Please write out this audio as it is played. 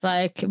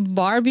Like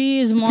Barbie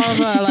is more of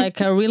a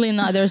like a really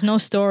not. There's no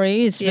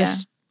story. It's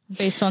just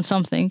based on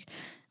something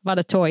about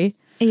a toy.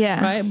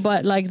 Yeah. Right.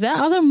 But like that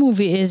other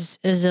movie is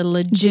a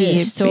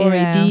legit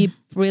story, deep,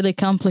 really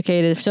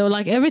complicated. So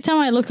like every time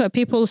I look at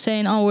people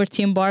saying, "Oh, we're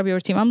Team Barbie or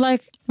Team," I'm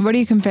like, what are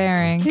you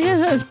comparing?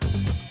 Yes.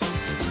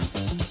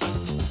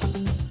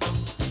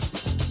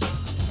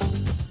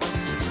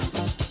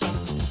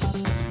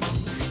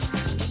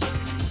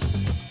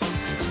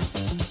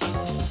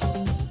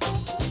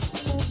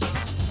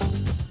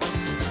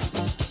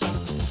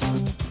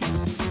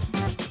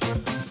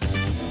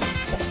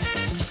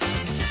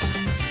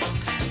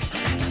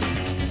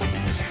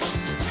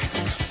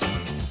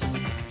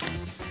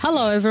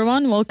 Hello,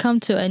 everyone. Welcome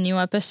to a new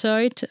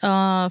episode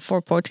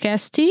for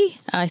Podcast Tea.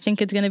 I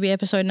think it's going to be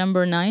episode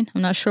number 9.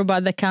 I'm not sure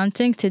about the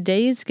counting.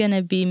 Today it's going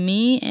to be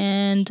me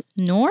and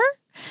Noor.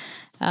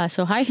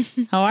 So hi,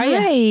 how are you?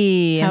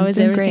 Hi, How is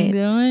everything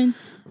doing?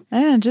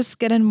 I don't know, just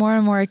getting more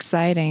and more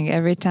exciting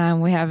every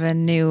time we have a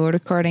new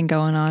recording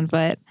going on.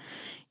 But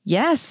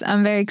yes,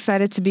 I'm very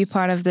excited to be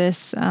part of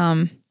this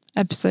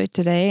episode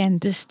today,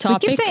 and this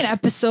topic. We keep saying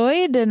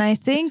episode, and I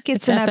think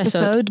it's an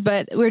episode,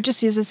 but we're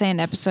just used to saying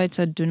episode,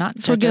 so do not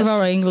forgive us.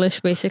 Our English.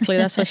 Basically,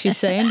 that's what she's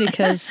saying,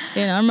 because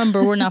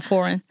remember, we're not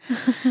foreign.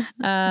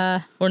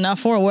 We're not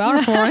foreign. We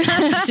are foreign.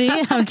 See,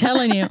 I'm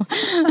telling you.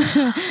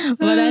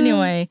 But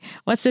anyway,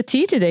 what's the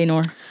tea today,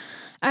 Noor?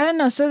 I don't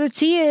know. So the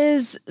tea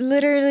is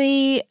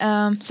literally.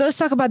 So let's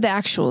talk about the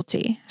actual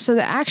tea. So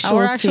the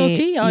actual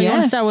tea. Oh, yes. You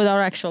want to start with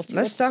our actual tea?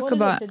 Let's talk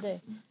about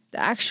today. The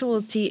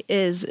actual tea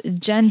is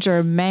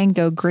ginger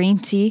mango green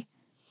tea.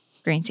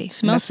 Green tea.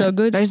 Smells so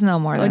good. There's no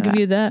more than that. I'll give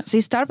you that. See,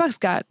 Starbucks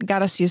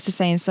got us used to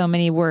saying so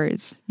many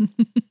words.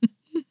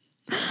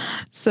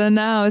 So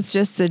now it's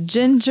just the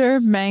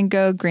ginger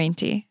mango green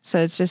tea. So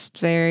it's just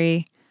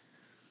very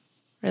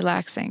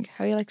relaxing.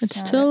 How do you like to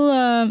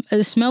smell it?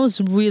 It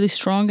smells really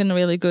strong and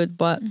really good,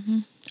 but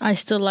I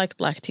still like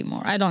black tea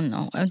more. I don't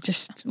know.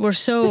 This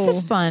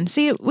is fun.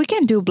 See, we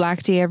can do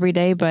black tea every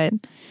day, but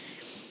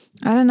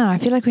I don't know. I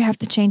feel like we have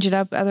to change it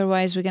up.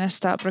 Otherwise, we're going to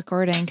stop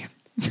recording.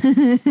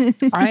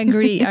 I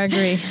agree.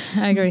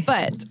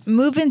 But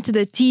moving to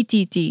the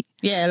tea.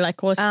 Yeah,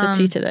 like what's the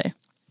tea today?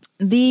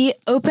 The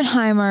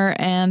Oppenheimer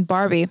and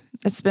Barbie.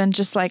 It's been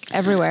just like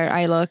everywhere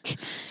I look.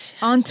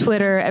 On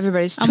Twitter,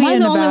 everybody's tweeting about it. Am I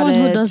the only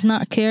one who does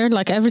not care?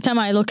 Like every time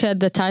I look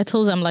at the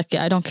titles, I'm like,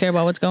 I don't care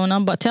about what's going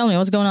on. But tell me,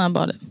 what's going on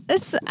about it?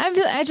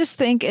 I just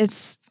think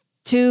it's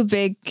two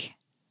big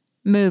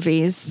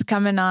movies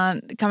coming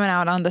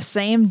out on the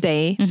same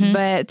day,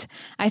 but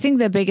I think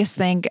the biggest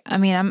thing, I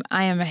am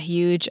a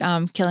huge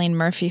Cillian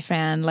Murphy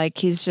fan. Like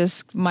he's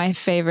just my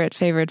favorite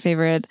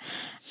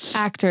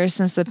actor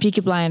since the Peaky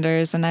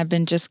Blinders, and I've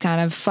been just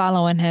kind of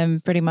following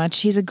him pretty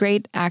much. He's a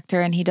great actor,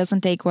 and he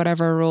doesn't take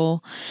whatever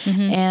role.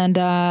 And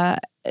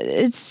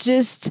it's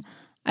just,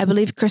 I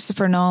believe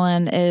Christopher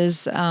Nolan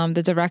is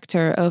the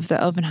director of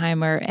the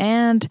Oppenheimer,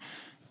 and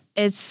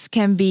it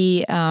can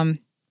be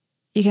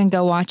you can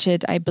go watch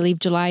it, I believe,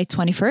 July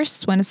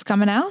 21st when it's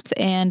coming out.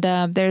 And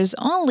there's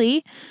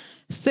only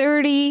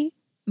 30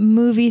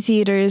 movie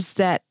theaters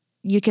that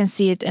you can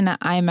see it in an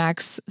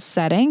IMAX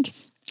setting.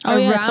 Oh,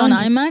 yeah, it's on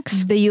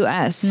IMAX? The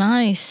US.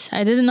 Nice.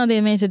 I didn't know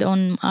they made it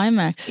on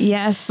IMAX.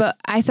 Yes, but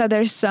I thought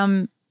there's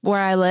some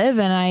where I live,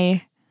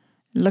 and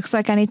looks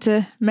like I need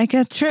to make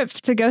a trip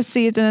to go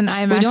see it in an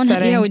IMAX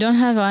setting. We don't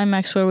have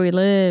IMAX where we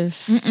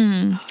live.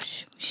 Oh,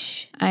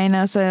 I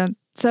know,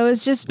 So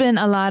it's just been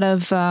a lot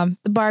of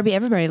Barbie.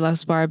 Everybody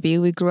loves Barbie.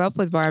 We grew up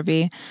with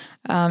Barbie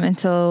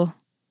until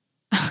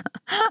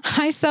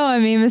I saw a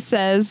meme that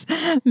says,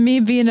 me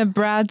being a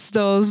Brad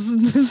Stolz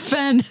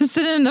fan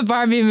sitting in the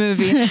Barbie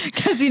movie.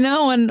 Because,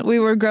 when we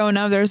were growing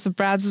up, there was the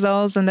Brad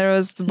Stolz and there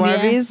was the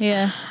Barbies.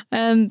 Yeah.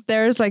 And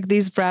there's like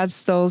these Brad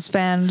Stolz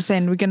fans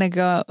saying, we're going to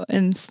go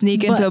and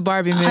sneak into a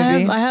Barbie movie.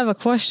 I have a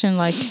question.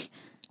 Like,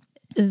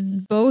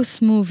 both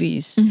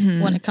movies,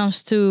 when it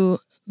comes to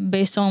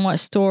based on what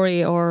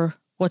story or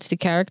what's the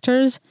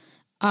characters,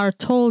 are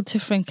told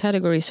different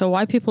categories. So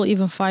why people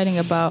even fighting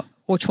about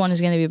which one is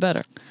going to be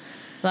better?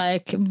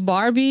 Like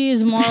Barbie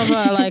is more of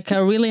a like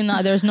a really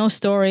not. There's no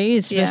story.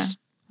 It's just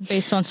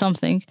based on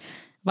something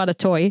about a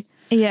toy.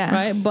 Yeah.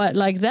 Right. But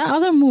like that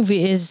other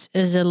movie is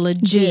a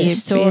legit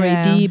story,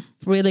 deep,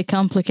 really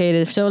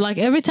complicated. So like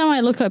every time I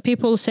look at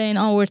people saying,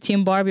 "Oh, we're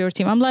Team Barbie or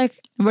Team," I'm like,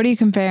 what are you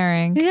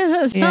comparing?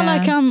 Yes, it's not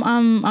like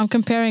I'm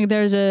comparing.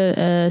 There's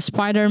a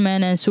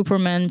Spider-Man and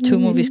Superman 2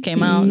 movies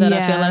came out that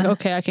I feel like,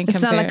 okay, I can compare.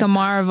 It's not like a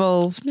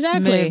Marvel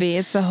movie.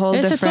 It's a whole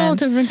different. It's a total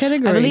different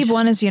category. I believe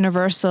one is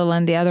Universal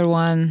and the other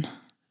one,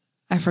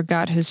 I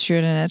forgot who's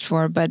shooting it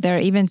for, but there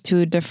are even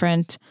 2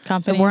 different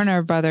companies, the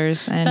Warner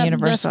Brothers and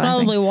Universal. That's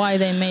probably why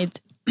they made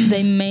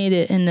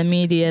it in the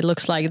media. It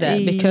looks like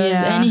that because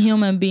any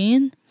human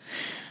being,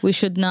 we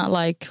should not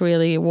like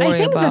really worry about. I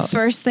think the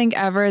first thing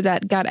ever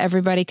that got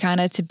everybody kind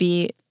of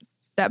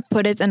that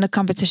put it in the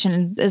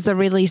competition is the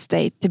release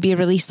date, to be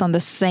released on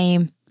the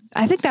same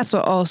I think that's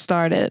what all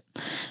started.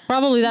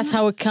 Probably that's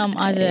how it come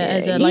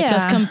as a like,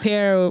 let's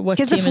compare what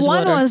team is Because if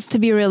one what was to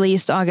be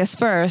released August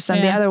 1st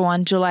and the other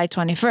one July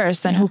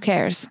 21st, then who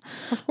cares?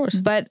 Of course.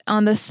 But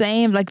on the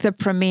same, like the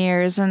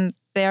premieres, and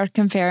they are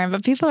comparing,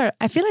 but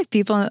I feel like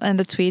people in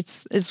the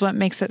tweets is what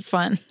makes it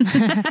fun.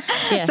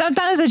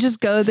 Sometimes I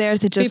just go there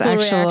to just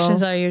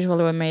reactions are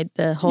usually what made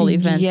the whole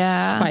event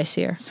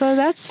spicier. So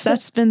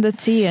that's been the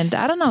tea. And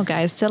I don't know,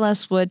 guys, tell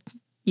us what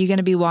you're going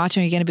to be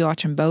watching. Are you going to be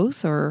watching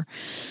both, or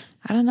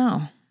I don't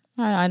know.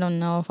 I don't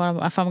know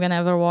if I'm going to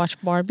ever watch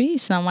Barbie.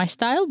 It's not my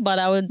style, but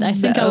I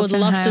think I would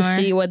love to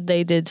see what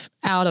they did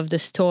out of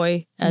this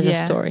toy as a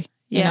story,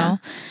 you know?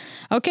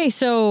 Okay,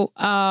 so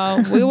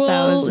we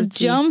will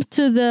jump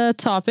to the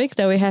topic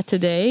that we had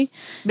today.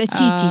 The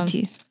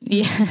TTT.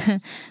 Yeah,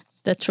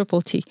 the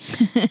triple T.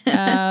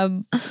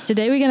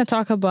 Today we're going to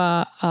talk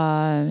about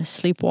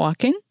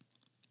sleepwalking.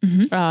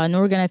 And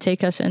we're going to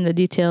take us in the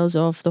details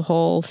of the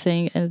whole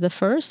thing at the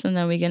first, and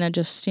then we're going to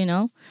just,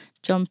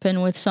 jump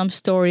in with some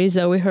stories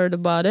that we heard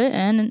about it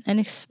and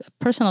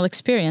personal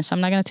experience. I'm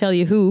not going to tell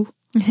you who,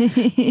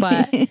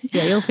 but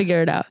you'll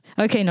figure it out.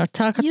 Okay, Noor,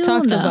 talk to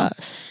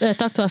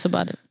us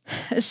about it.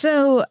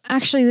 So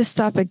actually this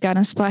topic got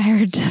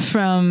inspired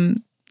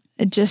from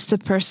just a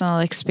personal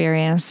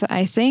experience.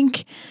 I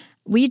think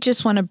we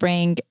just want to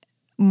bring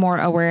more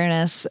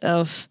awareness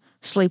of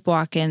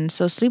sleepwalking.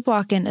 So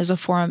sleepwalking is a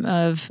form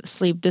of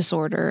sleep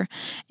disorder.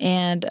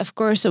 And of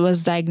course, it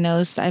was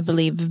diagnosed, I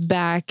believe,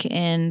 back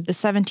in the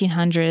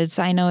 1700s.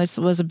 I know it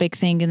was a big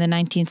thing in the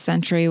 19th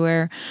century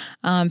where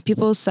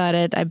people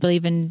started, I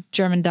believe in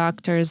German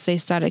doctors, they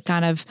started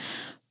kind of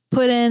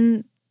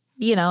putting,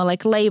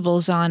 like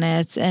labels on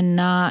it and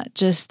not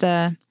just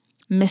a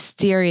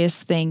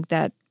mysterious thing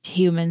that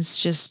humans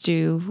just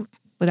do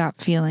without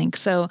feeling.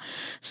 So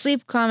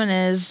sleepwalking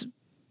is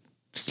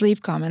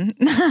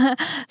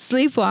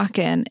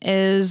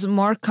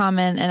more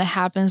common, and it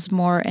happens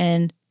more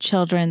in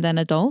children than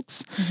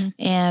adults.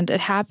 And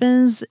it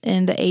happens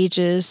in the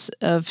ages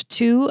of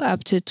 2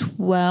 up to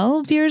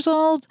 12 years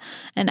old.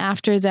 And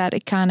after that,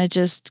 it kind of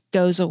just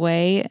goes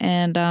away.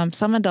 And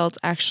some adults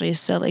actually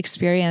still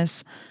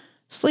experience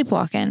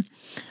sleepwalking.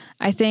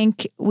 I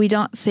think we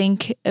don't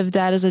think of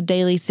that as a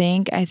daily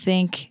thing. I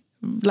think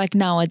like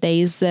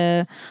nowadays,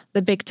 the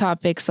big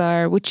topics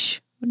are,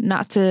 which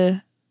not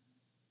to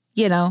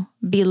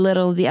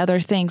belittle the other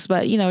things,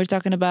 but we're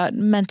talking about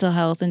mental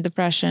health and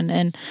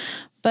depression,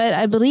 but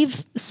I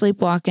believe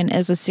sleepwalking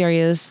is a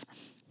serious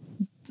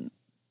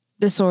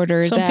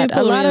disorder that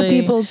a lot of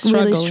people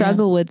really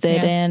struggle with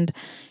it. And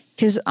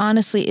because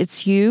honestly,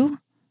 it's you,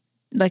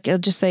 like I'll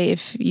just say,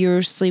 if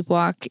you're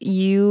sleepwalk,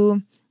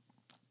 you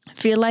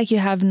feel like you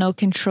have no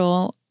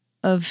control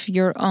of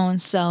your own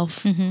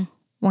self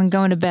when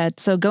going to bed.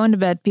 So going to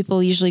bed,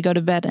 people usually go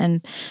to bed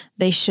and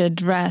they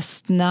should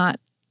rest, not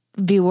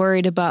be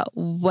worried about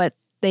what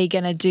they're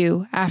going to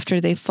do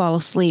after they fall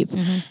asleep.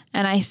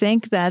 And I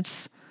think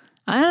that's,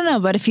 I don't know,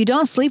 but if you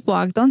don't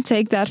sleepwalk, don't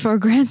take that for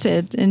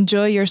granted.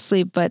 Enjoy your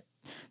sleep. But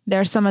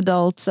there are some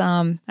adults,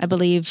 I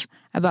believe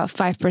about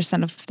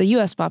 5% of the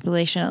US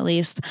population at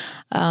least,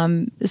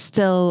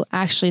 still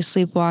actually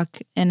sleepwalk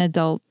in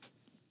adult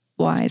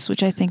wise,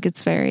 which I think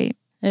it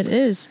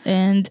is.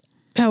 And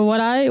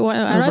what I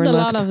read a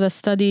lot of the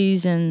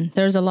studies, and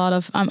there's a lot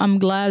of, I'm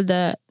glad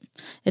that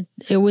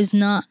it was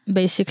not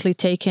basically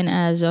taken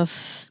as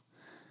of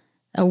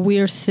a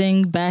weird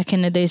thing back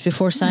in the days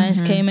before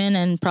science came in,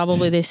 and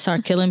probably they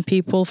start killing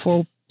people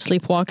for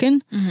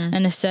sleepwalking.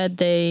 And instead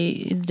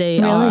they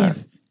are.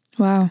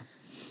 Wow.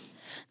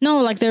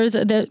 No, like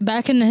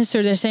back in the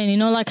history, they're saying,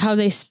 like how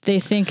they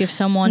think if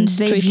someone's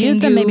they treating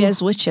viewed them you, maybe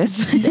as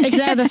witches.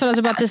 Exactly, that's what I was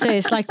about to say.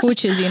 It's like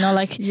witches,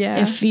 like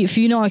if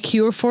you know a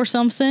cure for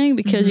something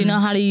because you know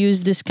how to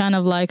use this kind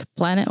of like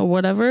planet or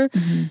whatever,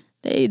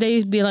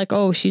 they'd be like,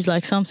 oh, she's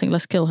like something,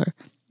 let's kill her.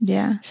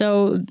 Yeah.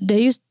 So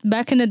they used,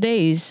 back in the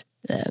days,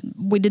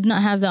 we did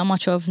not have that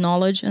much of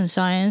knowledge and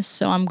science.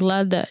 So I'm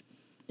glad that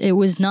it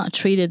was not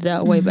treated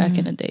that way back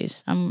in the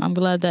days. I'm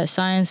glad that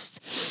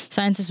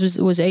scientists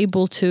was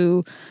able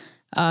to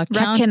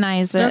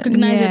recognize it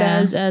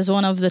as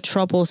one of the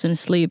troubles in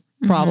sleep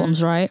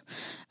problems, right?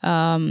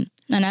 And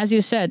as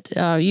you said,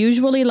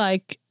 usually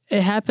like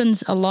it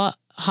happens a lot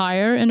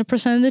higher in a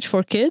percentage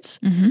for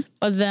kids,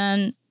 but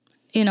then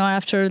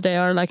after they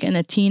are like in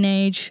a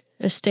teenage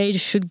stage,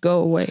 should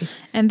go away.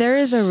 And there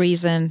is a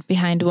reason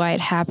behind why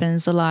it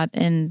happens a lot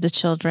in the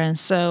children.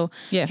 So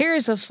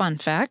here's a fun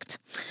fact.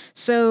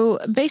 So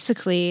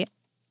basically,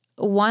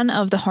 one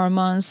of the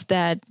hormones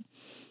that,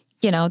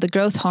 the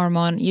growth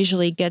hormone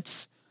usually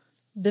gets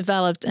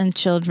developed in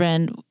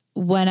children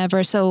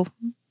whenever. So,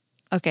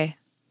 okay,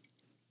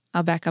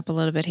 I'll back up a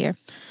little bit here.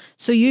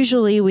 So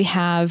usually we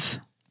have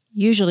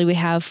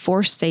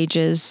 4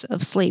 stages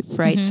of sleep,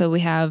 right? So we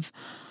have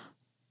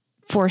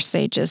 4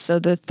 stages. So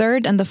the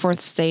 3rd and the 4th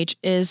stage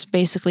is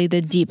basically the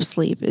deep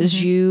sleep,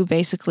 is you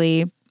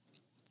basically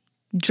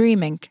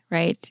dreaming,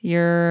 right?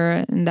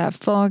 You're in that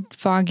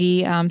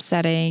foggy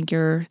setting,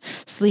 you're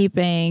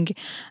sleeping.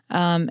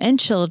 In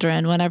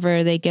children,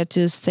 whenever they get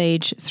to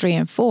stage 3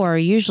 and 4,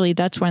 usually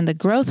that's when the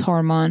growth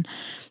hormone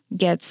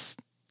gets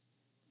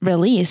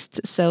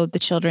released so the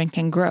children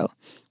can grow,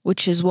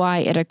 which is why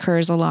it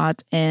occurs a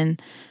lot in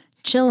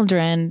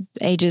children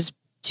ages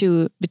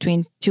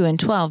between 2 and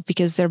 12,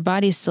 because their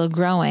body's still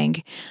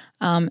growing.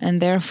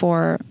 And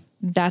therefore,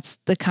 that's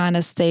the kind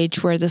of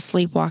stage where the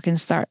sleepwalking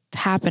start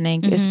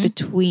happening, is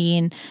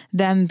between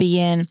them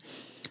being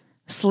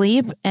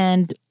sleep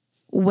and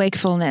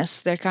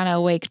wakefulness. They're kind of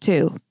awake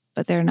too,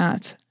 but they're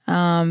not.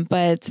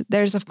 But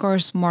there's, of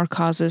course, more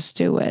causes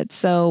to it.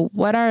 So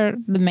what are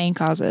the main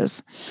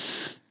causes?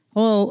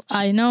 Well,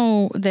 I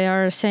know they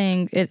are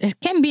saying it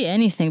can be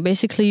anything.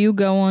 Basically, you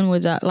go on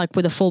with that, like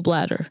with a full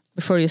bladder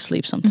before you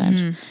sleep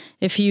sometimes.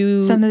 If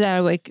you... Something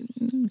that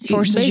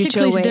forces you to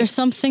awake. Basically, there's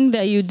something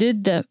that you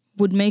did that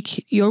would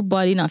make your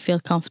body not feel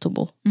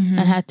comfortable and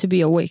had to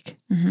be awake,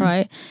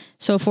 right?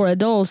 So for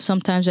adults,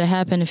 sometimes it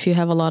happens if you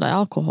have a lot of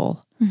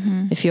alcohol,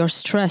 if you're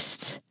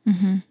stressed,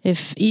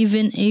 if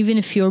even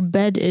if your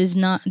bed is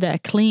not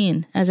that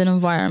clean as an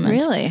environment.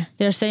 Really?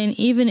 They're saying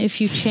even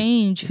if you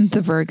change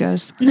the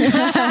Virgos,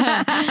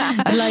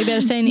 like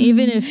they're saying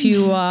even if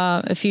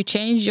you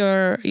change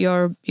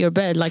your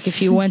bed, like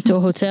if you went to a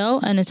hotel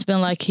and it's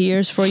been like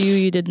years for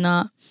you did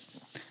not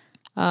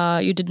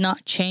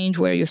change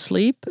where you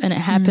sleep, and it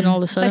happened all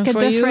of a sudden like for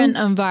a different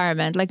you.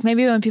 environment. Like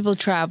maybe when people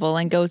travel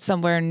and go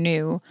somewhere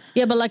new.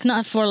 Yeah, but like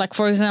not for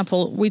for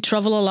example, we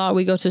travel a lot.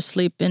 We go to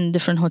sleep in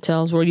different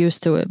hotels. We're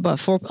used to it. But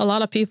for a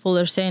lot of people,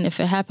 they're saying if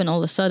it happened all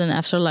of a sudden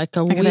after like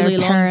a really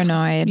long,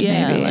 paranoid,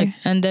 maybe. Like,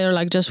 and they're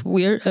like just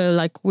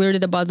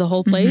weirded about the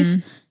whole place.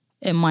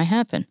 It might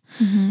happen.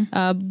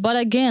 But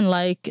again,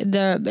 like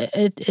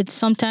it's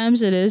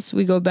sometimes it is.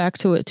 We go back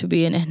to it to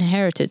be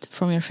inherited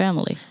from your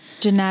family.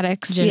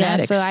 Genetics. Yeah.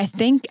 So I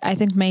think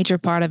major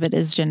part of it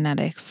is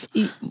genetics.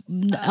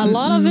 A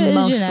lot of it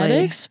Mostly. is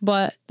genetics,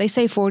 but they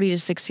say 40 to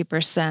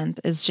 60%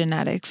 is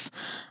genetics.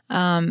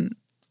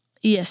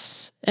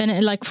 Yes,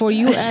 and like for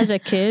you as a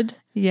kid,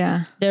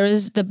 there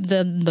is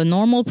the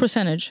normal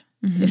percentage.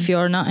 If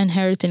you're not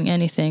inheriting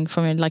anything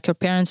from it, like your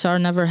parents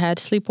never had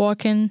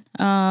sleepwalking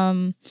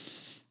in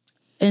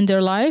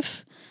their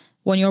life.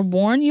 When you're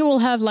born, you will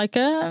have like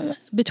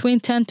between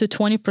 10 to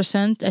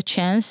 20% a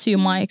chance you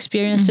might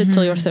experience it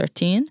till you're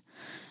 13.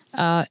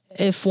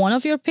 If one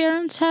of your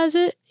parents has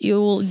it,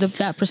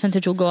 that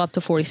percentage will go up to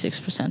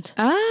 46%.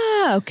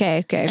 Ah,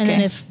 okay. And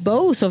then if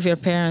both of your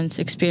parents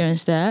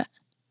experience that,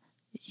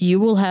 you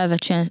will have a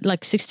chance,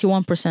 like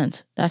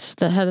 61%. That's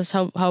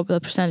how the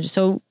percentage.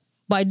 So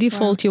by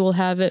default, you will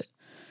have it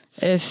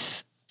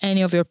if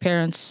any of your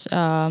parents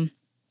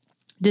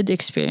did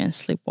experience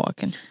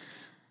sleepwalking.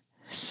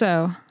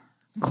 So,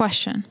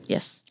 question.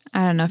 Yes.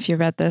 I don't know if you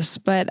read this,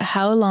 but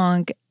how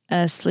long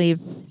a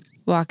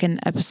sleepwalking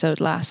episode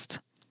lasts?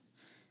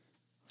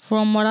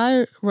 From what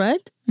I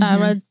read, I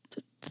read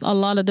a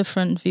lot of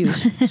different views.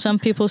 Some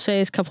people say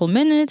it's a couple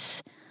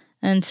minutes,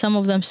 and some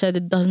of them said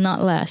it does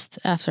not last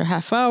after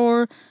half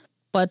hour.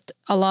 But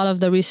a lot of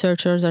the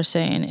researchers are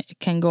saying it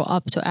can go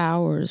up to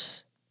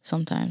hours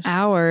sometimes.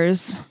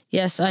 Hours?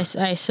 Yes,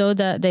 I saw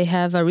that they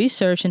have a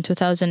research in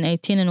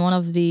 2018 in one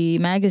of the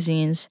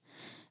magazines,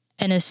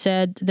 and it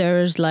said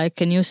there's like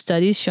a new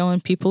study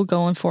showing people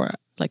going for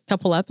like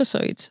couple hours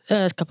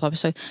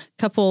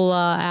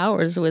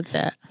with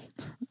that,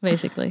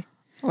 basically.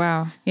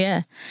 Wow.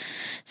 Yeah.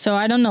 So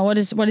I don't know what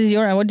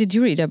did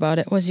you read about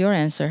it? What's your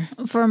answer?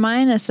 For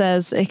mine, it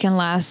says it can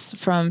last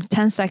from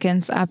 10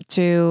 seconds up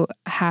to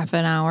half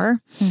an hour,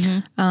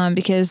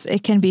 because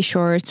it can be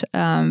short.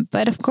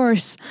 But of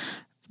course,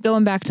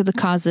 going back to the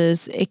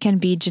causes, it can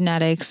be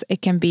genetics.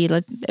 It can be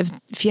like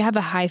if you have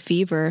a high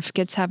fever, if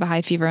kids have a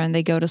high fever and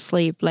they go to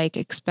sleep, like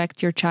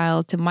expect your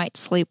child to might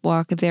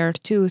sleepwalk if they're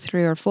 2,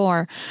 3, or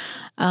 4.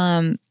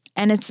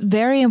 And it's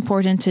very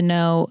important to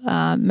know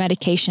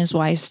medications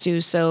wise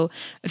too. So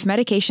if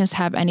medications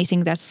have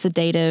anything that's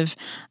sedative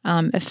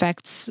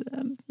effects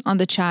on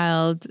the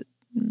child,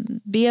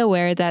 be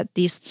aware that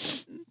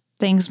these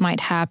things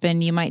might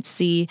happen. You might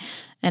see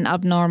an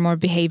abnormal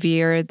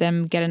behavior,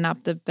 them getting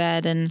up the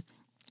bed, and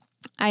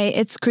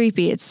it's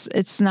creepy.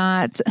 It's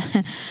not.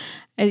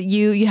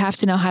 You have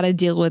to know how to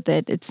deal with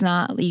it. It's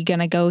not you're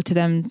gonna go to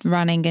them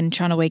running and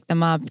trying to wake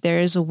them up. There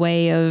is a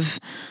way of.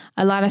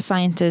 A lot of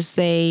scientists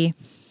they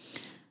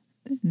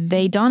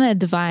don't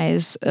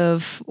advise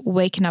of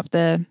waking up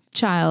the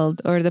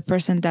child or the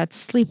person that's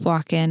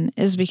sleepwalking,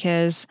 is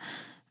because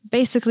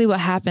basically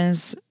what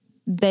happens,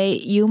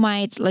 you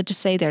might, let's just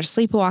say they're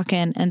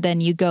sleepwalking and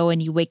then you go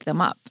and you wake them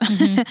up.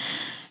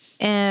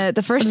 And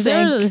the first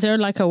thing, is there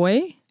like a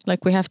way,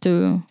 like we have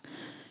to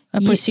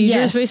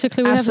procedures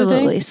basically we absolutely.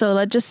 have to take? So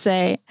let's just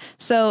say,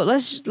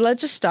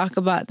 let's just talk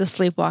about the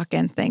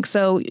sleepwalking thing.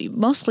 So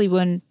mostly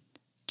when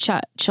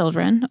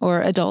children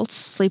or adults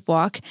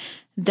sleepwalk,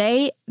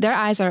 their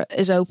eyes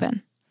is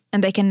open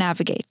and they can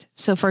navigate.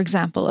 So for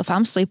example, if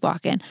I'm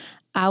sleepwalking,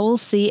 I will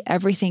see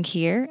everything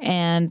here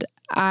and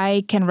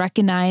I can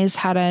recognize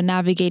how to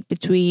navigate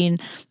between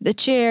the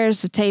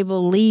chairs, the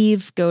table,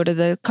 leave, go to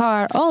the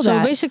car, all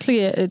that. So basically,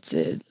 it's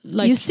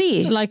like you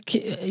see,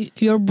 like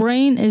your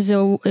brain is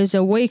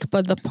awake,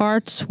 but the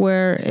parts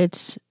where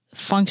it's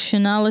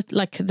functionality,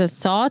 like the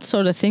thoughts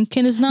or the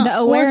thinking, is not. The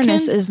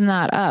awareness working. is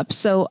not up.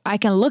 So I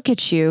can look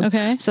at you.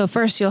 Okay. So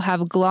first you'll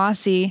have a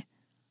glossy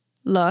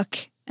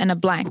look and a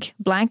blank,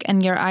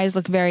 and your eyes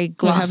look very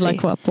glossy. You have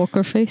like what,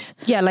 poker face?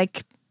 Yeah,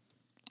 like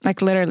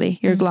literally,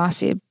 you're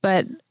glossy.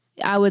 But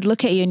I would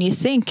look at you and you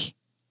think,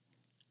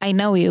 I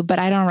know you, but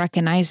I don't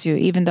recognize you,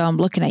 even though I'm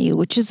looking at you,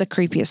 which is the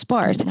creepiest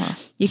part. Wow.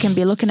 You can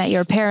be looking at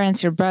your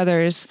parents, your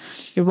brothers,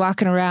 you're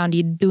walking around,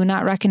 you do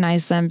not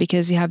recognize them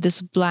because you have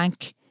this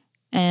blank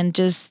and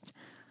just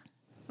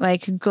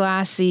like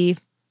glassy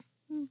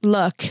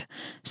look.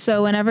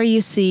 So whenever you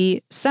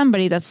see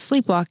somebody that's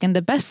sleepwalking,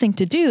 the best thing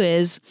to do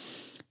is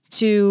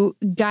to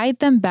guide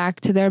them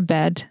back to their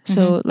bed.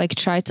 So like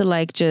try to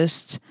like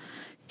just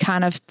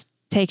kind of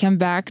take them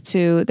back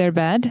to their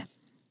bed.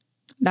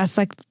 That's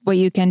like what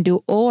you can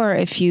do. Or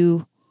if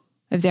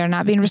they're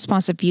not being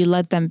responsive, you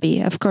let them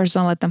be. Of course,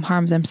 don't let them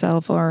harm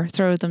themselves or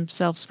throw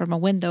themselves from a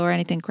window or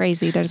anything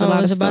crazy. There's a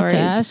lot of stories. I was about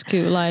to ask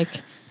you, like,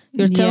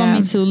 you're telling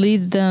me to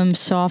lead them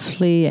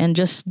softly and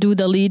just do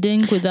the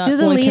leading without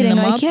waking them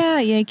up?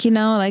 Like,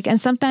 like, and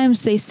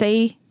sometimes they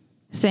say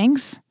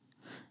things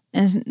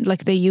and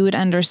like that you would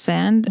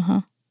understand.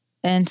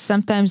 And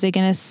sometimes they're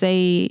going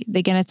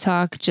to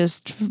talk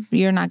just,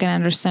 you're not going to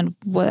understand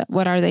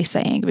what are they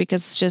saying,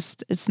 because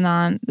it's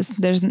not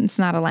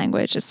a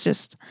language. It's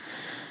just,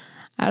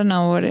 I don't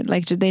know what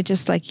they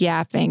just like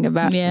yapping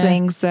about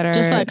things that are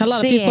just like a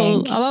lot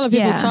of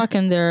people talk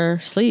in their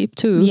sleep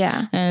too.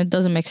 Yeah. And it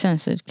doesn't make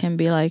sense. It can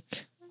be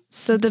like.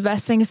 So the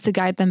best thing is to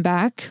guide them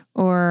back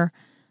or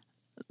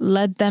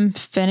let them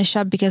finish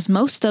up, because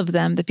most of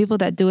them, the people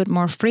that do it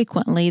more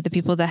frequently, the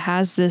people that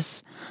has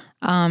this,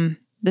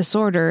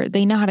 disorder,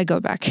 they know how to go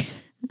back.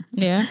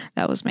 Yeah.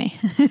 That was me.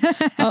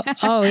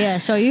 oh yeah.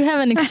 So you have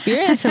an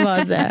experience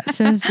about that,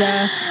 since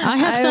I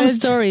have some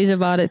stories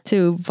about it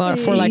too, but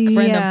for like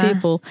random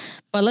people.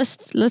 But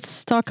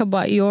let's talk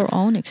about your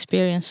own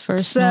experience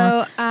first.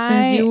 So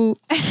since you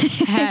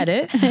had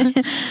it.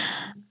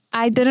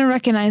 I didn't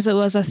recognize it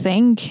was a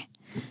thing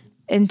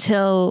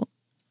until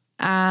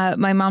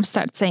my mom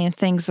started saying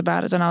things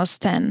about it when I was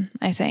 10,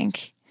 I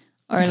think,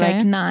 or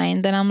like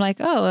 9. Then I'm like,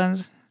 oh,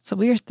 it's a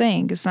weird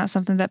thing. It's not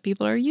something that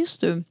people are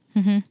used to.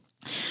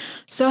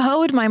 So how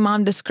would my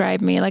mom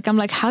describe me? Like, I'm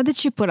like, how did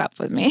she put up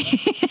with me?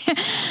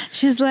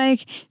 She's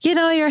like,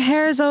 your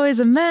hair is always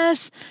a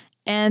mess.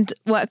 And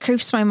what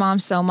creeps my mom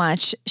so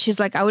much, she's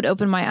like, I would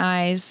open my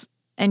eyes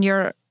and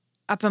you're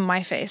up in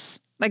my face.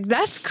 Like,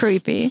 that's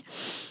creepy.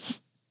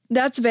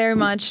 That's very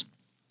much.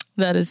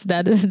 That is.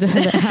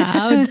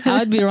 I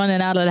would be running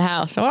out of the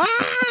house. No,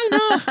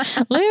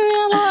 leave me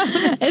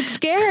alone. It's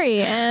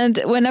scary. And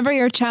whenever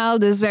your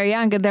child is very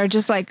young and they're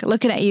just like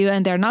looking at you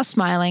and they're not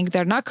smiling,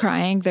 they're not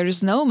crying,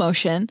 there's no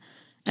emotion.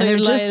 So you're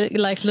just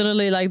like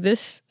literally like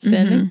this,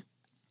 standing.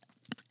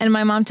 And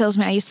my mom tells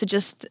me I used to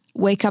just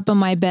wake up in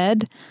my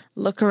bed,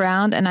 look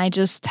around, and I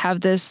just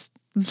have this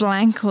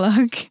blank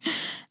look.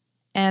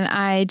 And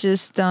I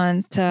just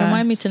don't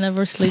remind me to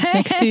never sleep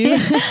next to you.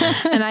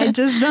 And I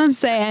just don't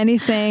say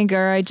anything,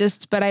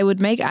 but I would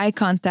make eye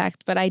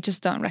contact, but I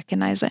just don't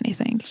recognize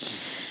anything.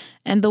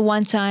 And the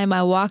one time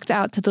I walked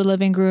out to the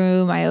living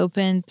room, I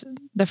opened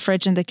the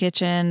fridge in the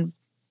kitchen,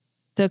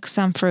 took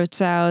some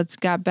fruits out,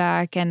 got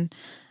back, and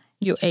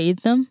you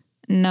ate them?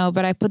 No,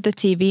 but I put the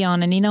TV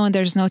on, and when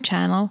there's no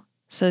channel,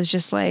 so it's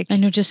just like,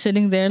 and you're just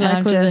sitting there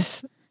like with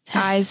just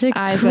eyes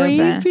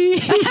open.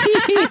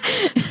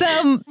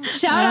 So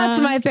shout out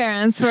to my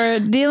parents for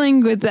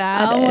dealing with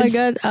that. Oh my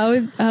God,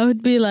 I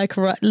would be like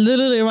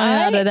literally running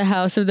out of the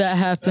house if that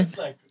happened. That's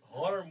like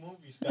horror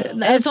movie style.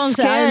 That's what I'm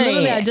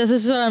saying. This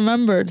is what I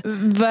remembered.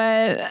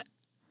 But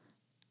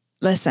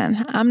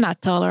listen, I'm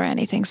not tall or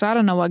anything, so I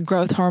don't know what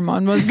growth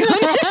hormone was going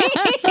on.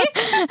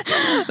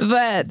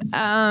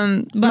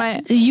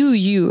 But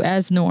you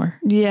as Noor,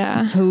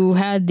 who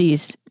had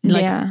these,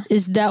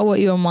 is that what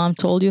your mom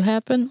told you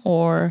happened,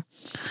 or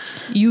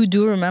you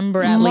do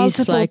remember at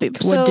least like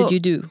what did you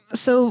do?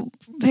 So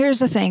here's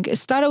the thing: it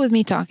started with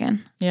me talking.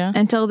 Yeah.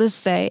 Until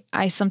this day,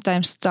 I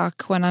sometimes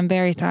talk when I'm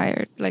very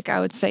tired. Like I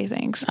would say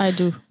things. I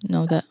do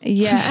know that.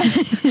 Yeah.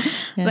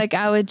 Like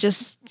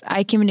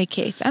I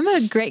communicate. I'm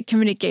a great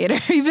communicator,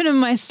 even in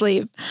my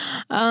sleep.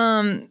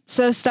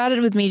 So it started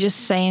with me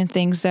just saying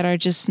things that are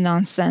just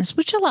nonsense,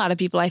 which a lot of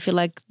people, I feel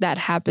like that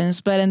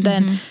happens. And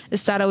then it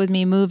started with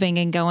me moving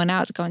and going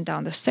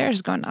down the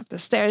stairs, going up the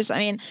stairs. I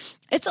mean,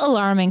 it's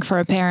alarming for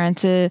a parent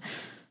to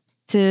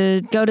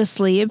go to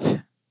sleep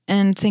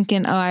and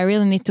thinking, oh, I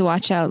really need to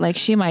watch out. Like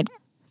she might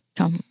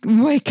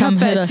wake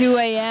up at 2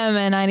 a.m.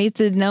 and I need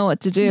to know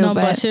what to do. No,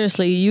 but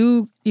seriously,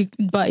 you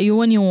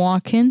when you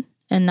walk in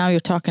and now you're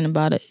talking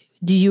about it,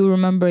 do you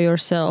remember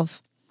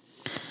yourself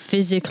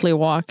physically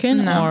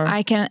walking? No, or?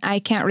 I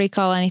can't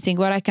recall anything.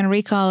 What I can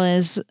recall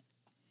is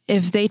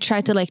if they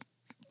try to like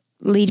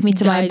lead me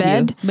to my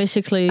bed,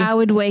 basically, I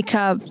would wake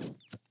up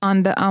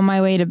on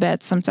my way to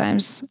bed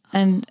sometimes,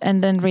 and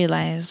then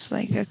realize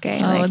like, okay,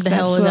 what the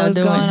hell was I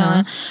doing, going huh?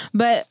 on?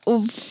 But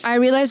I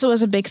realized it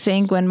was a big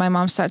thing when my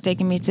mom started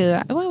taking me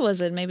to, what was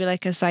it? Maybe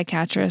like a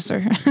psychiatrist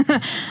or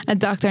a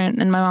doctor,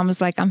 and my mom was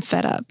like, I'm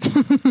fed up.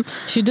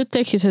 She did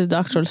take you to the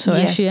doctor, so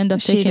Yes, she ended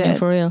up she taking did. it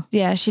for real.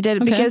 Yeah, she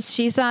did, Okay. because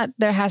she thought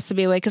there has to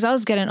be a way, because I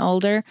was getting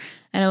older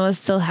and it was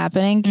still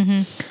happening.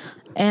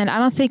 And I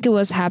don't think it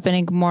was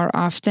happening more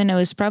often. It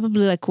was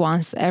probably like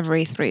once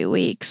every 3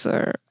 weeks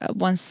or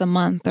once a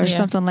month or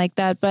something like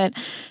that. But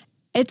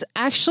it's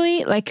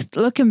actually, like,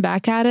 looking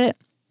back at it,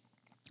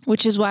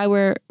 which is why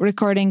we're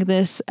recording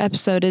this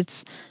episode,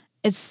 it's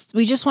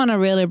we just want to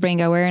really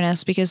bring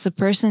awareness, because the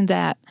person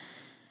that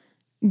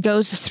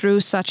goes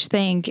through such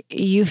thing,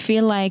 you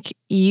feel like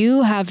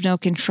you have no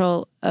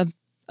control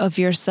of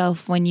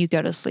yourself when you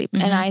go to sleep.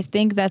 And I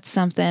think that's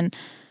something,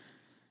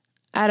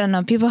 I don't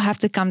know, people have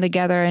to come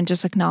together and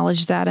just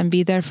acknowledge that and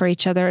be there for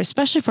each other,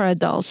 especially for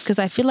adults. Because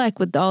I feel like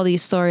with all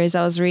these stories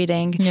I was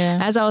reading,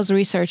 as I was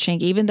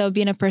researching, even though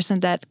being a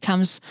person that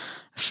comes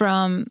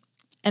from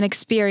an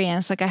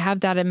experience, like I have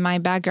that in my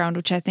background,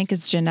 which I think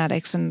is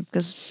genetics, and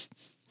because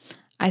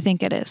I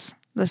think it is.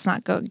 Let's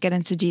not get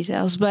into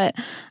details, but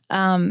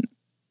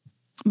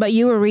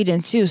you were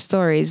reading too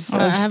stories.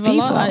 I have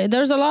people.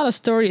 There's a lot of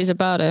stories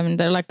about him.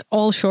 They're like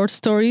all short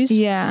stories.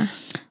 Yeah.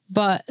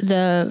 But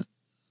the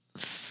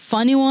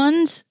funny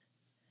ones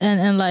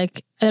and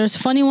like there's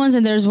funny ones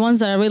and there's ones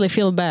that I really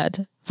feel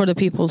bad for the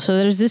people. So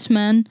there's this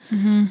man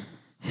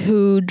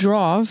who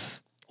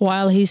drove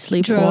while he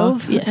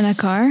sleepwalked. In a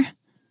car?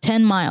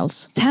 10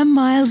 miles. 10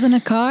 miles in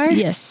a car?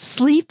 Yes.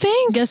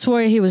 Sleeping? Guess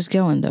where he was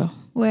going though?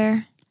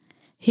 Where?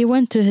 He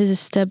went to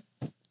his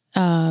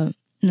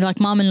like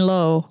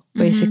mom-in-law,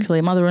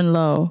 basically,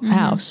 mother-in-law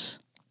house.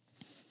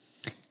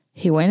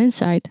 He went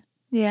inside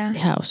the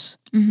house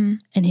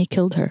and he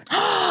killed her.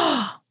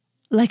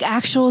 Like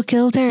actual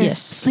killed her? Yes.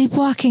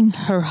 Sleepwalking.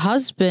 Her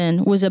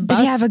husband was about...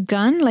 Did he have a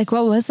gun? Like,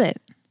 what was it?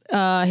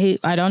 I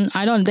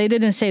don't, they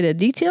didn't say the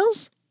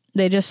details.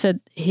 They just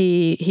said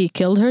he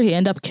killed her. He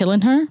ended up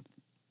killing her.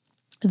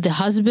 The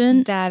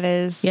husband... That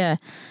is... Yeah.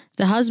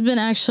 The husband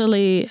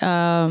actually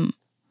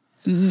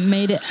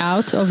made it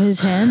out of his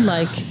hand,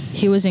 like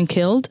he wasn't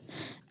killed.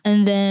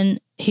 And then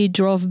he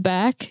drove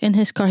back in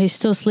his car. He's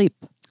still asleep.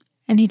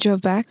 And he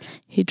drove back?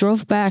 He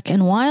drove back.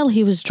 And while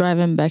he was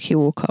driving back, he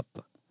woke up.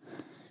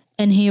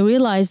 And he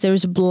realized there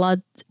was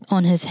blood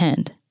on his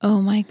hand.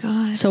 Oh my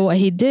God. So what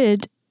he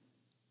did,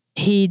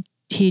 he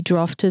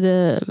drove to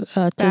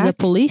the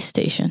police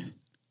station.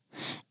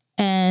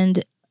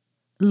 And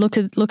look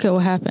at what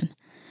happened.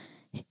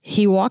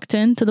 He walked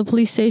into the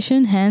police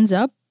station, hands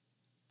up,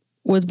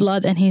 with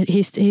blood, and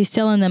he's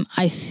telling them,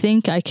 I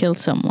think I killed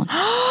someone.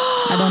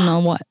 I don't know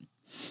what.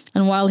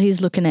 And while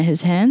he's looking at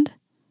his hand,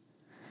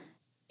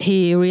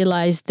 he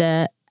realized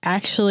that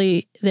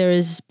actually there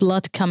is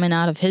blood coming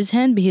out of his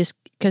hand because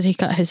he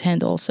cut his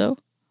hand also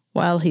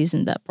while he's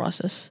in that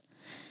process.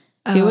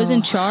 Oh. He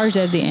wasn't charged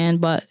at the end,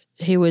 but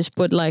he was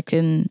put like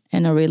in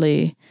a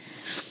really,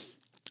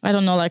 I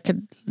don't know, like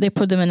they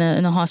put them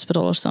in a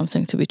hospital or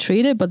something to be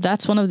treated, but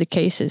that's one of the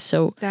cases.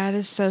 So that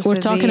is so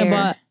we're talking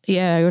about,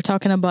 we're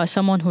talking about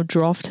someone who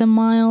drove 10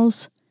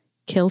 miles,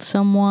 killed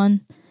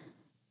someone,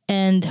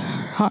 and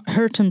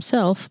hurt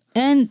himself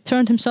and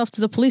turned himself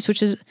to the police,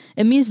 which is,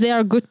 it means they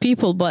are good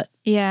people, but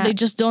they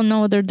just don't know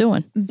what they're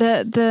doing.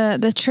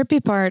 The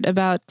trippy part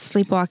about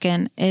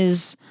sleepwalking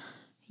is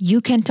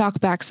you can talk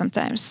back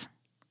sometimes.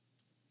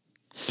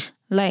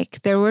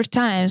 Like there were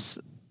times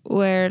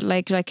where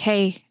like,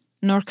 hey,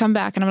 Nor, come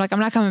back. And I'm like, I'm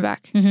not coming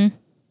back.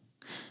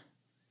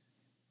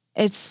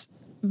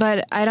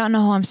 But I don't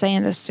know who I'm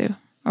saying this to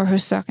or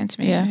who's talking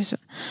to me. Yeah.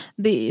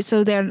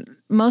 So they're,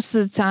 most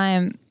of the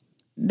time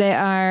they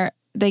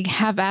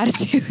have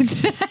attitude.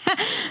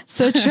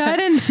 So try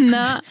to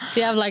not.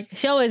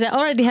 She always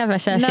already have a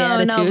sassy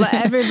attitude. No, but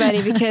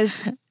everybody,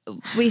 because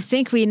we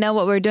think we know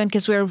what we're doing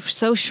because we're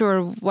so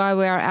sure why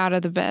we are out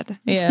of the bed.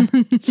 Yeah.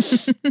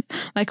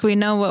 Like we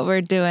know what we're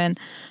doing.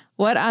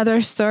 What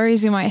other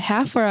stories you might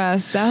have for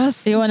us?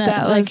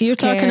 You're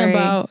talking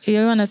about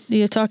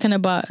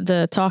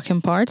the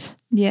talking part.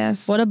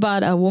 Yes. What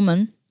about a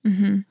woman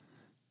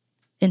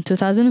in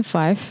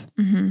 2005?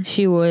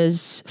 She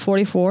was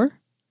 44.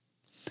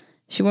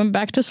 She went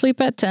back to sleep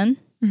at 10.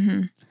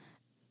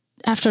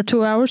 After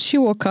 2 hours, she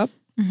woke up.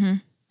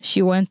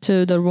 She went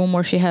to the room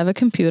where she had a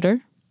computer.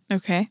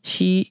 Okay.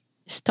 She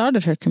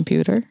started her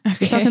computer.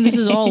 Okay. This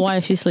is all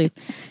while she sleep.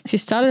 She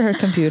started her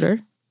computer.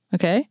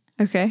 Okay.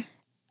 Okay.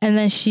 And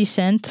then she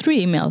sent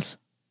 3 emails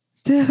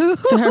to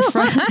her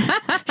friends.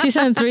 She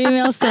sent 3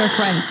 emails to her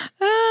friends.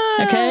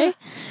 Okay.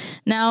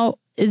 Now,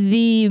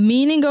 the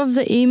meaning of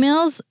the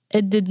emails,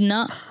 it did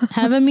not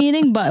have a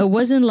meaning, but it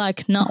wasn't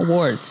like not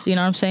words. You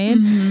know what I'm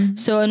saying?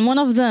 So in one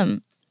of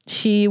them,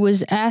 she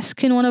was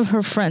asking one of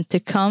her friends to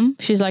come.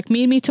 She's like,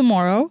 meet me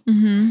tomorrow.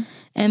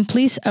 And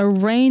please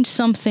arrange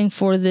something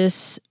for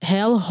this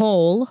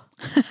hellhole.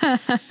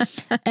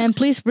 And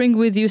please bring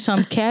with you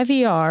some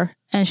caviar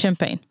and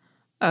champagne.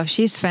 Oh,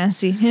 she's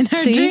fancy in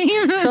her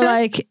dream. So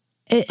like,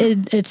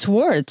 it's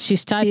words.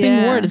 She's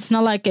typing words. It's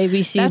not like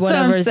ABC, That's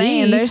whatever. what I'm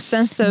saying. There's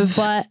sense of,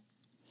 but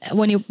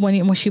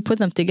when she put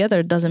them together,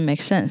 it doesn't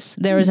make sense.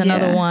 There is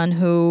another one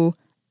who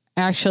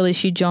actually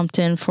she jumped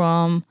in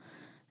from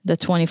the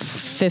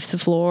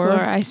 25th floor.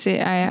 I see.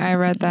 I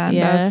read that.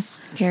 Yeah.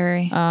 That's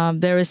scary.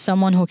 There is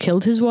someone who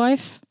killed his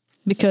wife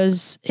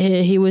because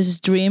he was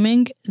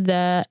dreaming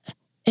that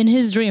in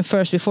his dream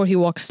first before he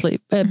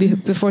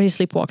before he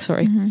sleepwalks.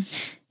 Sorry,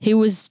 he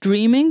was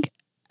dreaming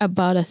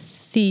about a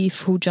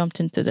thief who jumped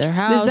into their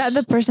house. Is that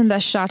the person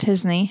that shot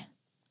his knee?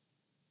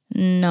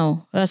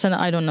 No,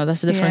 I don't know.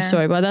 That's a different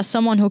story. But that's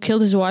someone who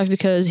killed his wife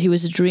because he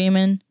was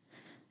dreaming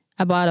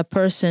about a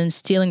person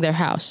stealing their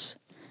house.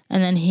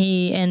 And then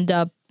he ended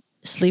up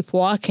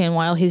sleepwalking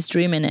while he's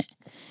dreaming it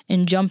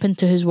and jump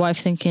into his wife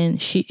thinking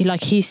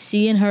he's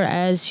seeing her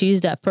as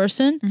she's that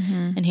person.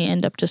 And he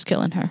ended up just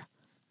killing her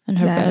in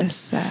her bed. That is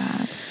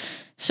sad.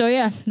 So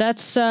yeah,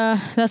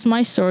 that's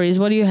my stories.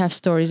 What do you have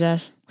stories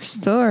as?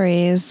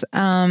 Stories.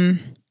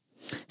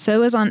 So it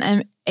was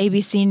on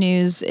ABC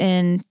News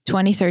in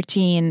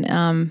 2013.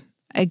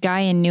 A guy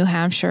in New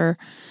Hampshire,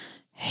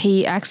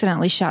 he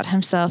accidentally shot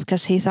himself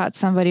because he thought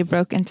somebody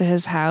broke into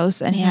his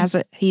house, and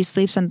he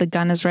sleeps and the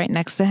gun is right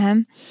next to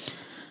him,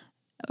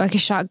 like a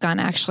shotgun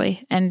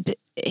actually. And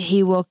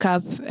he woke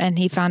up and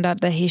he found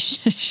out that he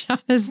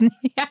shot his knee.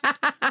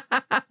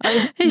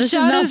 This is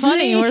not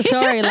funny. We're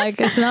sorry. Like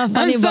it's not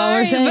funny, but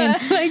we're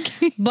saying.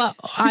 But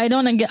I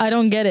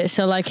don't get it.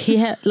 So like he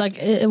had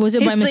was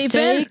it by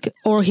mistake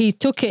or he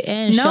took it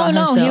and shot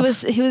himself? No,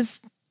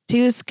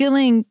 he was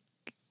killing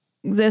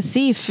the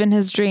thief in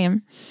his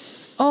dream.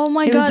 Oh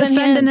my God! God! He was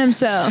defending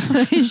himself.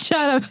 He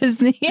shot up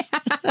his knee.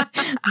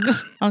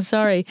 I'm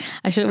sorry.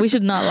 We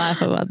should not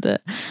laugh about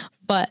that.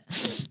 But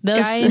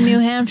guy in New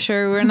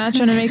Hampshire, we're not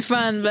trying to make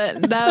fun,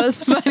 but that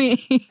was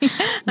funny.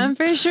 I'm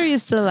pretty sure you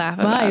still laugh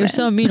about it. You're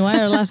so mean. Why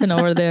are you laughing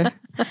over there?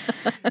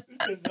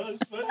 Because that was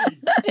funny.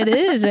 It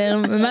is.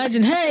 And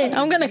imagine, hey,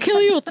 I'm going to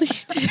kill you. I'm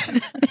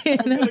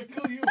going to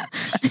kill you.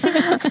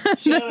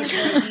 Shut up,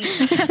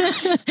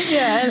 baby.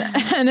 Yeah,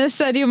 and it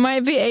said you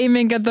might be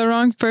aiming at the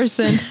wrong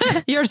person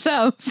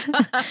yourself.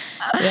 Yeah,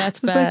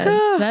 that's bad.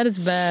 Like, that is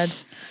bad.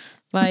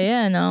 But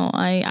yeah, no,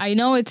 I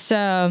know it's...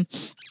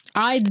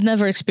 I'd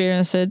never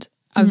experienced it.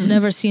 I've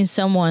never seen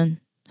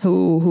someone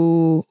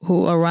who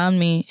around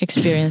me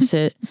experience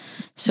it.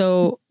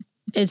 So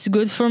it's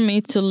good for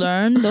me to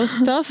learn those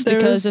stuff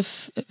because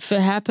if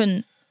it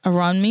happened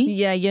around me,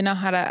 yeah, you know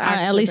how to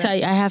act at least I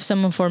have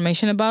some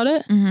information about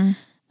it.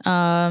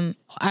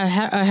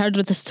 I heard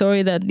with the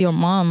story that your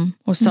mom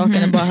was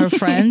talking about her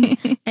friend,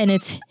 and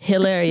it's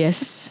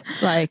hilarious.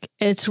 Like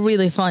it's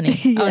really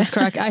funny. I was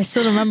cracking. I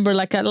still remember.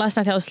 Like last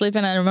night I was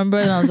sleeping. I remember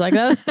it, and I was like,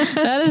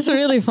 that is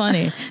really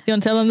funny. Do you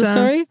want to tell them the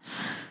story?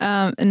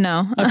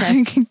 No.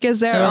 Okay.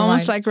 Because they're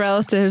almost like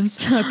relatives.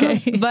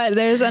 Okay. But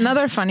there's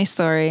another funny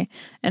story,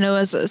 and it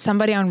was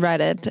somebody on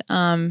Reddit.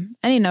 And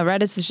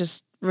Reddit is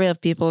just real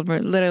people were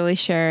literally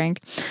sharing.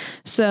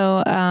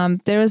 So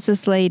there was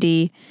this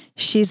lady.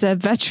 She's a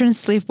veteran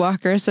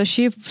sleepwalker, so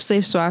she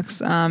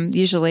sleepwalks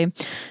usually.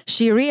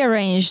 She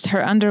rearranged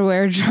her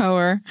underwear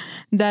drawer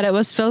that it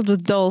was filled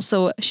with dolls,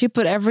 so she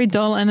put every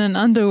doll in an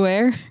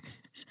underwear.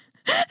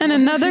 And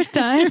another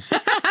time,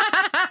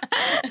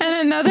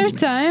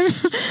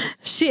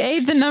 she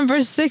ate the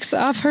number 6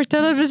 off her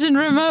television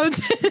remote.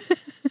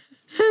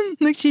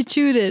 Like she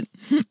chewed it.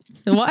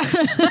 What?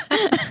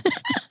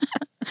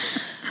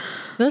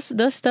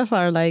 Those stuff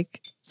are like...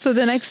 So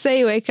the next day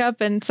you wake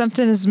up and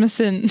something is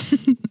missing.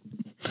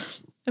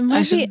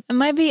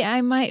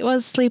 I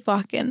was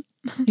sleepwalking.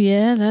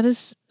 Yeah, that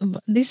is...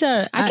 These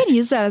are... I can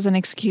use that as an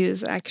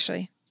excuse,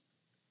 actually.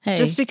 Hey.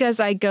 Just because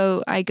I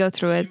go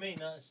through it. She may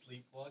not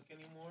sleepwalk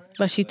anymore.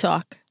 But she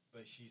talk.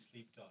 But she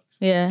sleep talks.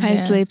 Yeah. I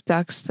sleep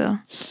talk still.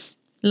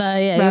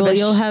 Like, yeah,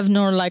 you'll have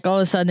Noor, like all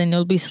of a sudden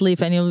you'll be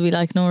asleep and you'll be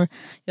like, Noor,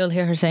 you'll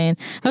hear her saying,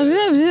 This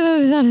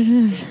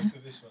one.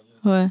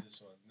 What?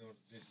 This one. No,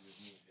 did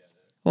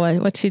with me.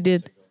 What she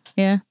did.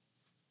 Yeah.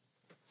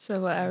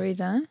 So what, are we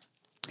done?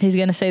 He's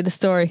going to say the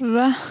story.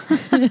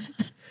 Hi,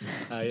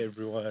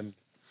 everyone.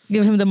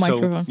 Give him the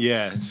microphone.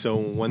 So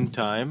one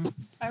time.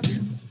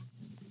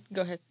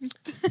 Go ahead.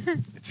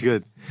 It's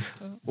good.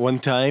 One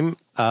time,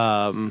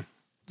 I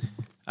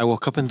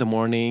woke up in the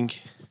morning.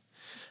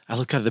 I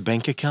look at the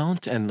bank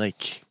account and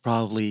like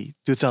probably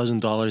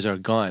 $2,000 are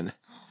gone.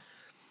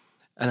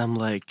 And I'm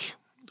like,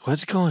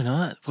 what's going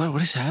on?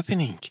 What is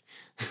happening?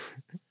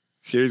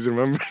 She's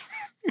remembering.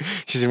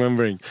 She's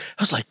remembering.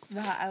 I was like,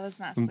 I was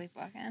not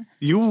sleepwalking.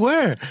 You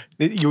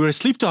were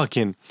sleep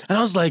talking. And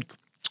I was like,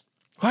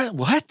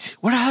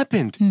 what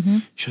happened? Mm-hmm.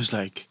 She was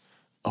like,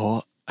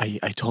 oh,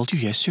 I told you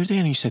yesterday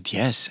and you said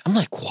yes. I'm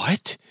like,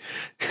 what?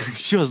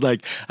 She was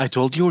like, I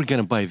told you we're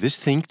going to buy this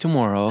thing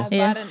tomorrow. I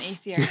bought an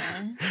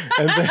Ethereum.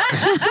 And then,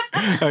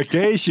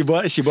 okay, she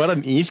bought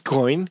an ETH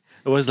coin.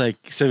 It was like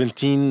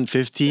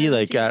 1750,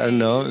 like, I don't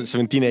know,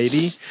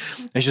 1780.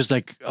 And she was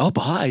like, oh,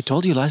 bah, I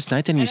told you last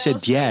night and you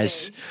said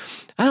yes.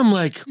 And I'm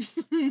like,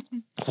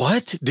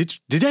 what?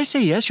 Did I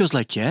say yes? She was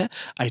like, yeah,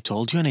 I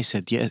told you and I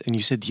said yes. And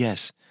you said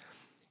yes.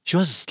 She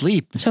was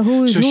asleep.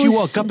 So she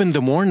woke up in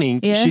the morning.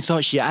 Yeah. She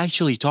thought she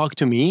actually talked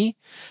to me,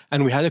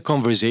 and we had a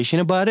conversation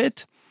about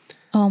it.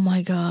 Oh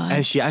my God.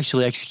 And she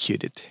actually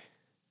executed.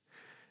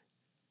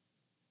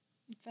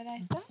 But I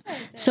thought I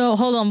did. So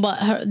hold on,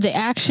 but the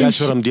action. That's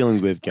what I'm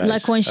dealing with, guys.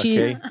 Like when she-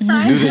 okay?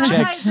 I do the thought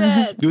I checks.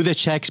 did. Do the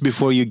checks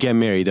before you get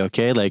married,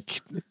 okay? Like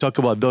talk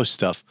about those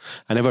stuff.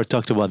 I never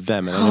talked about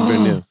them, and I never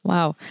knew.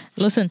 Wow.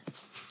 Listen.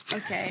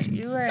 Okay,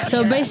 you were.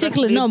 So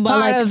basically, no, but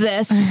part like- of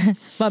this.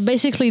 But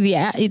basically,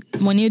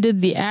 when you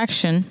did the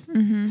action,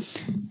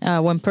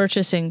 when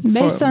purchasing,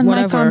 Based for on my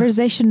whatever,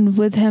 conversation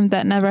with him,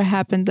 that never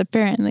happened.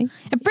 Apparently.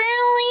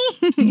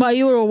 but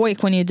you were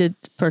awake when you did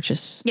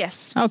purchase.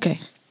 Yes. Okay,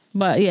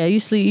 but yeah, you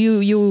sleep.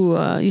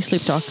 You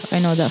sleep talk. I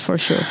know that for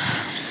sure.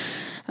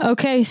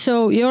 Okay,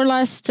 so your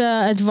last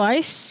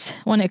advice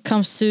when it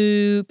comes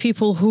to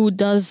people who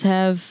does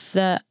have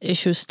that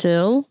issue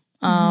still.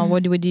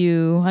 What would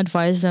you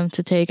advise them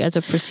to take as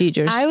a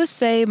procedures? I would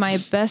say my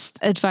best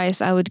advice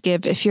I would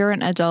give if you're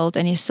an adult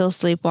and you still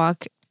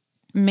sleepwalk,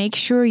 make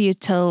sure you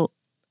tell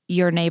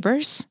your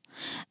neighbors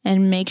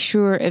and make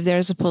sure if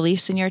there's a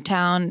police in your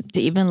town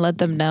to even let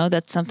them know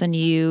that's something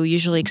you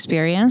usually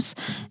experience.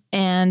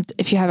 And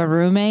if you have a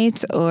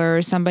roommate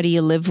or somebody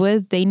you live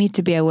with, they need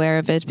to be aware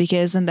of it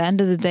because in the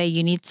end of the day,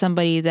 you need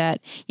somebody that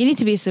you need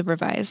to be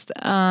supervised.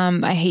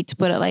 I hate to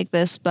put it like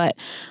this, but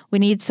we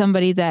need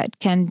somebody that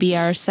can be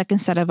our second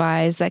set of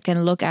eyes that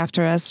can look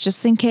after us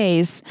just in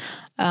case.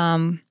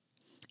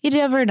 You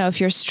never know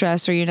if you're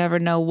stressed or you never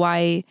know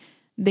why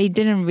they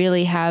didn't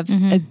really have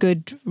a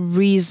good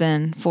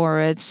reason for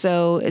it.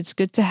 So it's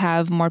good to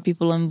have more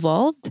people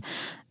involved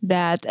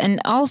that, and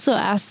also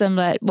ask them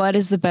that what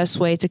is the best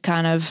way to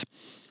kind of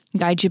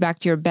guide you back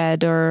to your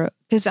bed, or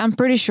because I'm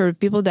pretty sure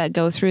people that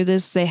go through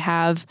this, they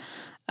have,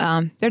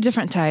 they're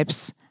different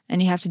types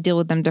and you have to deal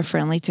with them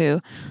differently too.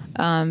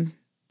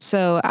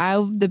 So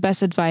the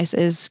best advice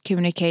is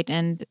communicate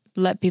and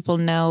let people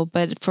know.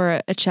 But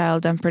for a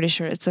child, I'm pretty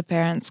sure it's a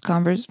parent's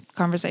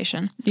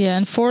conversation. Yeah,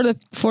 and for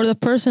the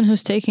person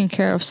who's taking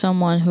care of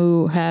someone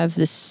who have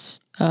this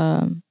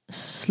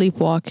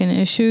sleepwalking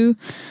issue,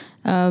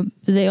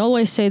 they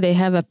always say they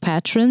have a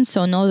patron,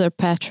 so know their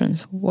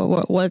patrons.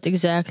 What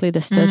exactly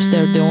the steps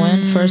they're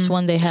doing. First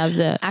one, they have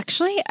the...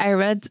 Actually, I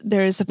read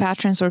there is a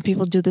patrons where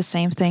people do the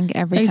same thing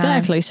every time.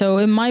 Exactly. So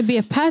it might be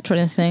a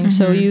patron thing.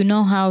 So you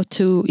know how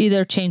to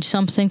either change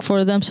something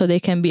for them so they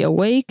can be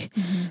awake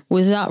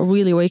without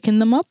really waking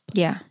them up.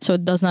 Yeah. So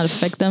it does not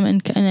affect them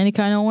in any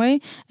kind of way.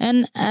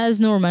 And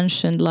as Noor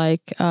mentioned,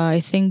 like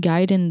I think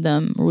guiding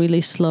them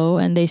really slow,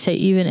 and they say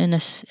even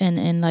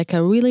in like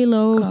a really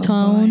low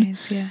tone,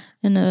 Boys, yeah.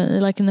 in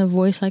a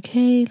voice like,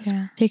 "Hey, let's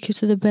take you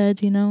to the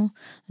bed," and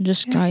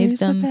just guide here's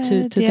the them to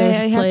bed.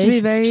 their you place. have to be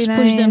very just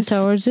push them nice.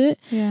 towards it,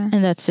 Yeah.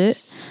 and that's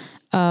it.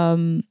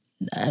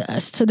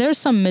 So there's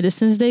some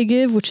medicines they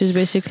give, which is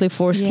basically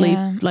for sleep,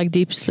 like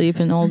deep sleep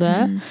and all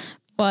that.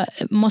 But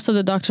most of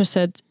the doctors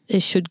said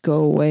it should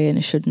go away and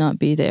it should not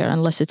be there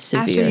unless it's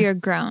severe. After you're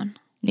grown.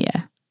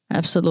 Yeah,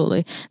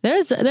 absolutely.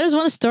 There's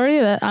one story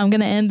that I'm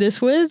gonna end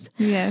this with.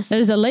 Yes.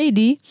 There's a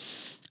lady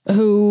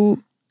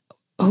who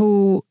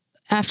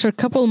after a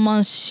couple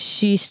months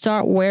she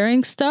start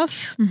wearing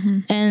stuff,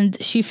 and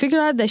she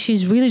figured out that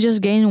she's really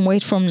just gaining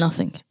weight from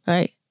nothing,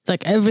 right?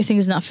 Like everything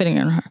is not fitting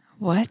on her.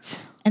 What?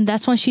 And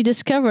that's when she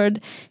discovered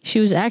she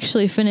was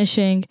actually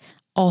finishing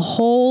a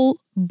whole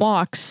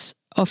box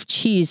of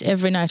cheese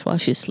every night while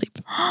she's asleep.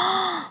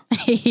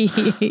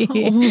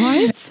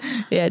 What?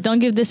 Yeah, don't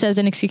give this as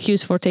an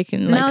excuse for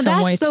taking like No, some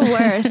that's weight. the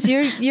worst.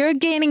 You're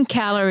gaining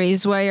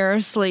calories while you're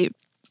asleep.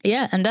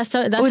 Yeah, and that's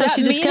how Without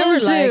she meaning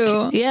discovered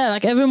to.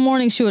 like every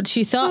morning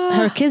she thought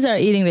her kids are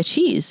eating the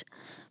cheese.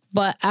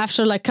 But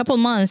after like a couple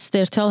months,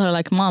 they tell her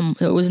like, "Mom,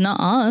 it was not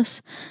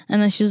us."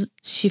 And then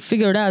she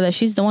figured out that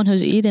she's the one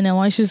who's eating it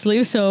while she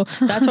sleeps. So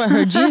that's why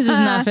her jeans is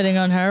not fitting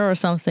on her or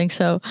something.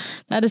 So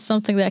that is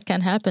something that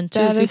can happen too.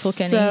 That People is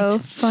can so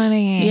eat.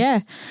 funny. Yeah.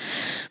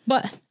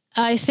 But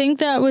I think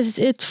that was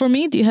it for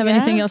me. Do you have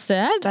anything else to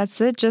add?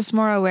 That's it. Just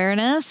more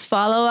awareness.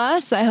 Follow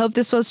us. I hope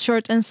this was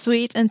short and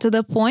sweet and to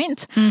the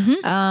point.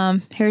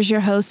 Here's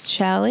your host,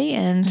 Shally,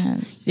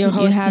 and Your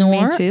host, you have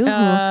Noor. me too.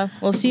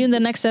 We'll see you in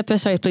the next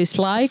episode. Please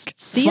like,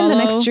 See you in the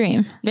next follow.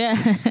 stream. Yeah.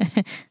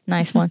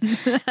 Nice one.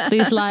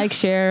 Please like,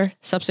 share,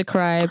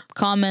 subscribe,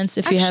 comments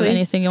if you have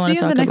anything you want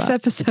to talk See you in the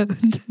about. next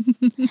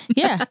episode.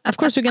 Yeah, of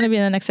course we're going to be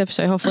in the next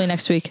episode, hopefully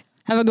next week.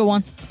 Have a good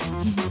one.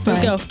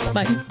 Let's go.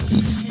 Bye.